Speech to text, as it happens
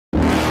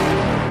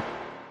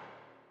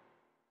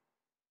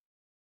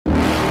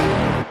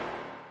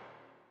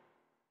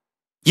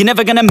You're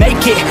never gonna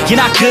make it, you're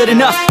not good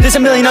enough. There's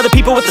a million other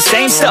people with the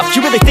same stuff.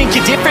 You really think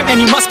you're different?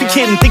 Man, you must be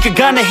kidding. Think you're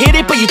gonna hit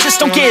it, but you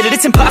just don't get it.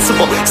 It's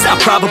impossible, it's not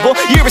probable,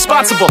 you're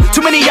irresponsible.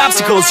 Too many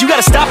obstacles, you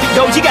gotta stop it,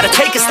 yo. You gotta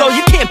take it slow,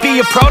 you can't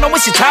be a pro. Don't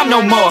waste your time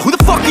no more. Who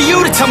the fuck are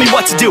you to tell me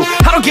what to do?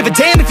 I don't give a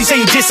damn if you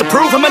say you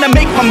disapprove. I'm gonna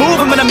make my move,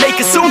 I'm gonna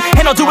make it soon.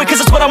 And I'll do it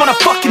cause it's what I wanna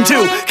fucking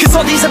do. Cause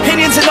all these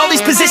opinions and all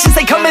these positions,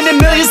 they come in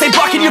millions, they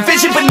blocking your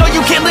vision. But no,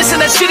 you can't listen,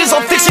 that shit is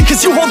all fiction.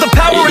 Cause you hold the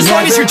power as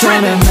long as you're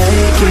driven.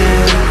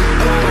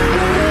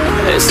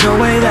 There's no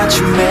way that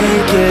you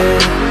make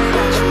it.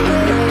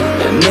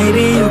 And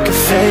maybe you can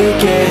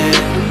fake it,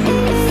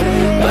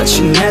 but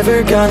you're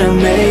never gonna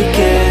make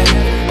it.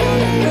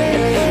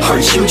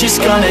 Are you just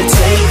gonna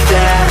take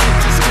that?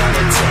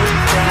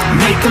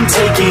 Make them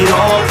take it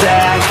all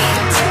back.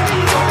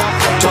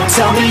 Don't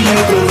tell me you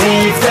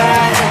believe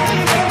that.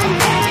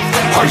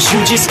 Are you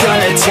just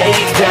gonna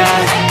take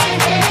that?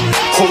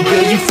 Or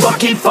will you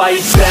fucking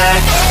fight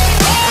back?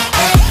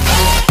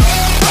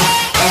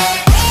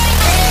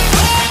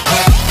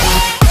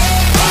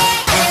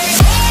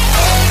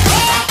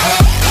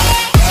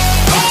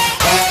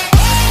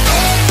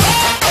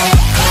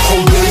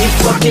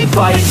 Fucking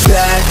fight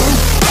back.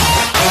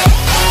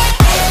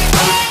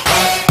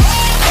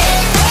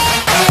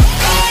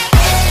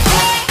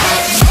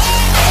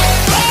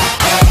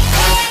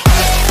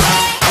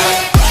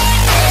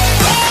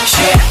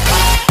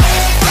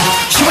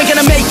 You ain't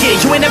gonna make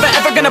it, you ain't never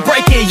ever gonna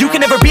break it. You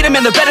can never beat them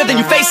and they're better than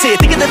you face it.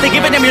 Thinking that they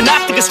give a damn, you're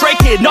not, think a straight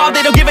kid. No,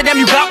 they don't give a damn,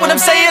 you got what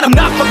I'm saying? I'm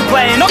not fucking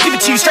playing, I'll give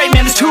it to you straight,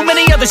 man. There's too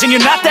many others and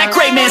you're not that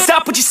great, man.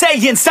 Stop what you're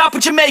saying, stop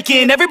what you're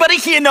making.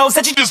 Everybody here knows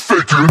that you just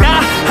faking.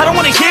 Nah, I don't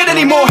wanna hear it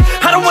anymore,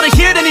 I don't wanna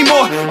hear it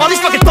anymore. All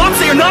these fucking thoughts,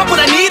 they are not what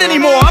I need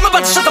anymore. I'm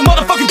about to shut the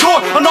motherfucking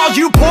door on all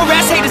you poor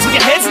ass haters with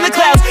your heads in the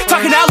clouds,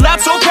 talking out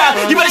loud so proud.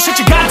 You better shut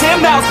your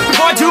goddamn mouth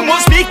before I do more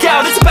speak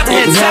out. It's about to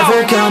head south.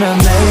 Never gonna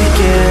make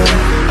it.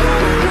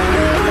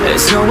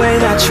 There's no way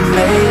that you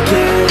make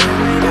it.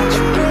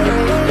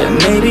 And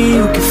maybe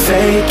you can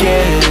fake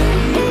it,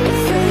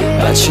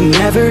 but you're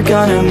never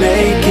gonna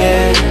make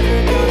it.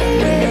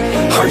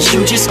 Are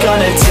you just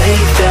gonna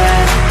take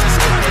that?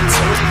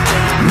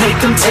 Make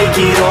them take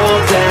it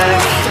all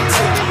back.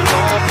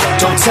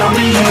 Don't tell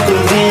me you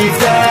believe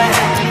that.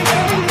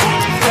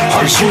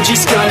 Are you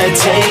just gonna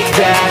take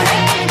that?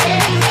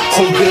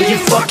 Or will you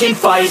fucking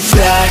fight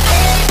back?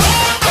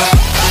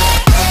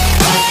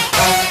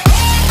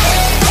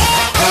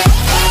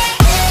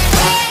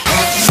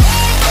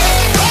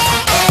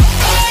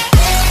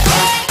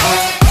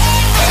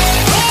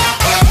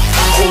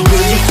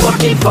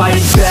 Fucking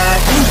fight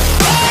back.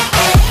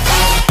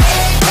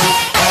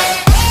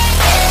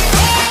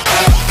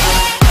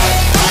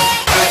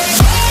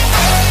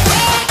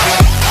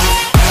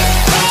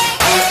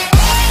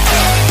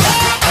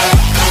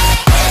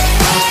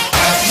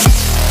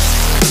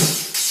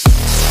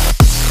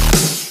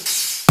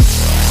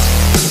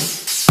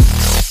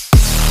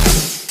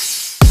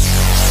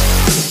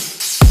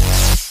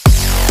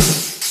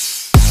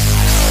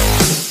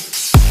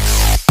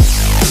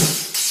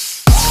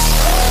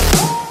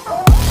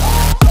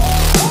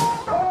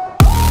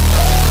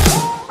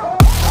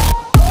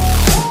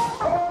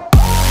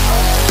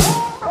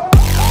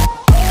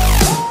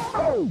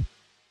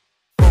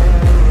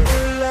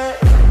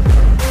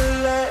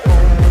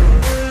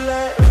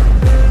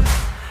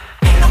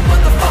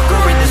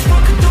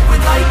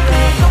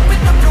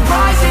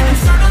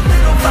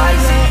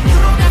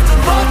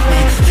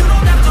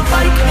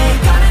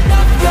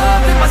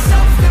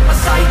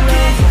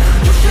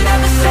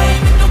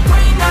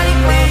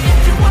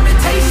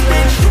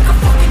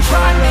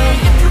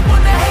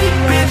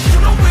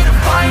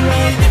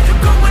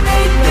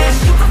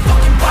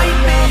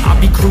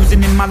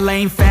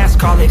 Lane fast,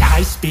 call it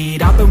high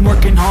speed. I've been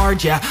working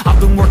hard, yeah, I've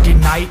been working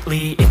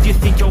nightly. If you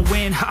think you'll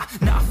win, ha,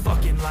 not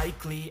fucking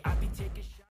likely. I've been taking